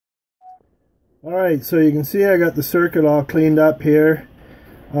Alright, so you can see I got the circuit all cleaned up here.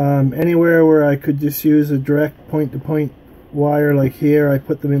 Anywhere where I could just use a direct point-to-point wire like here, I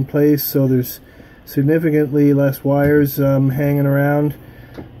put them in place so there's significantly less wires hanging around.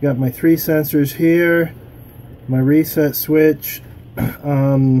 Got my 3 sensors here, my reset switch. These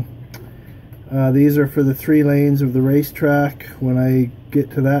are for the 3 lanes of the racetrack when I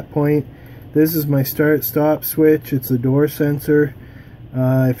get to that point. This is my start-stop switch. It's a door sensor.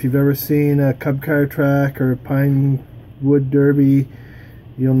 If you've ever seen a Cub Car track or a Pinewood Derby,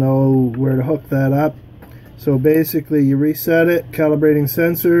 you'll know where to hook that up. So basically you reset it, calibrating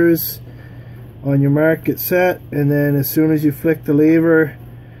sensors, on your mark get set, and then as soon as you flick the lever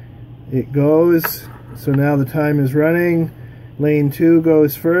it goes. So now the time is running. Lane 2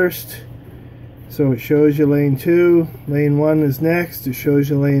 goes first, so it shows you lane 2. Lane 1 is next, it shows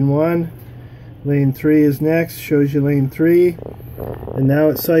you lane 1. Lane 3 is next, shows you lane 3. And now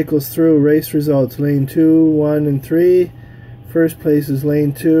it cycles through race results. Lane 2, 1, and 3. First place is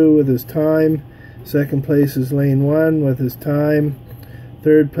lane 2 with his time. Second place is lane 1 with his time.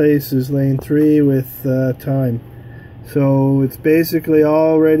 Third place is lane 3 with time. So it's basically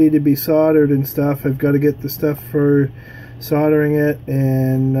all ready to be soldered and stuff. I've got to get the stuff for soldering it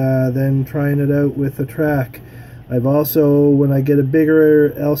and then trying it out with a track. I've also, when I get a bigger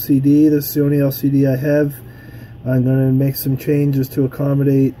LCD, this is the only LCD I have, I'm going to make some changes to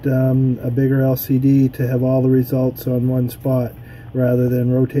accommodate a bigger LCD to have all the results on one spot rather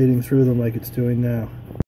than rotating through them like it's doing now.